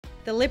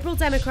The Liberal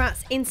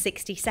Democrats in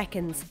 60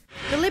 seconds.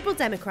 The Liberal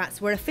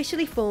Democrats were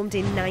officially formed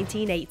in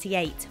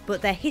 1988,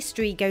 but their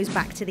history goes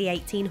back to the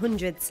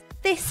 1800s.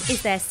 This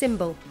is their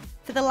symbol.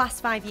 For the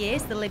last 5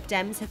 years, the Lib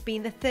Dems have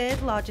been the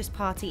third largest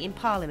party in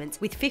Parliament,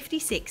 with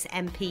 56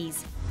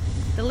 MPs.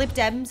 The Lib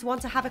Dems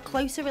want to have a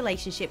closer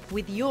relationship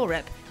with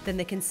Europe than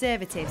the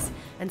Conservatives,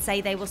 and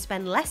say they will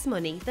spend less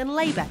money than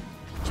Labour.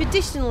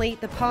 Traditionally,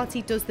 the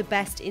party does the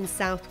best in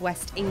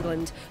south-west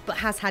England, but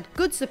has had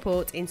good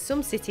support in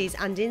some cities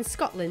and in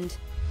Scotland.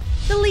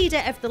 The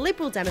leader of the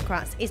Liberal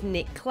Democrats is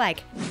Nick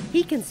Clegg.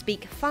 He can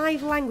speak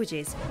 5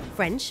 languages: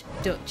 French,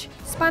 Dutch,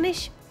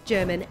 Spanish,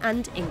 German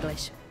and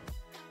English.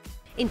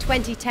 In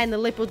 2010, the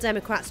Liberal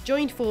Democrats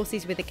joined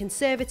forces with the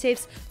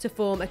Conservatives to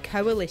form a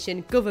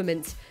coalition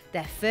government,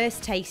 their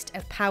first taste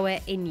of power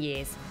in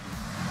years.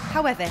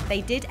 However,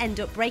 they did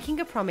end up breaking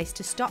a promise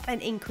to stop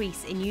an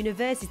increase in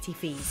university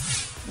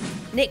fees.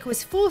 Nick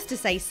was forced to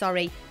say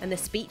sorry, and the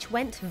speech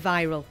went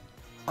viral.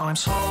 I'm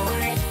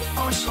sorry.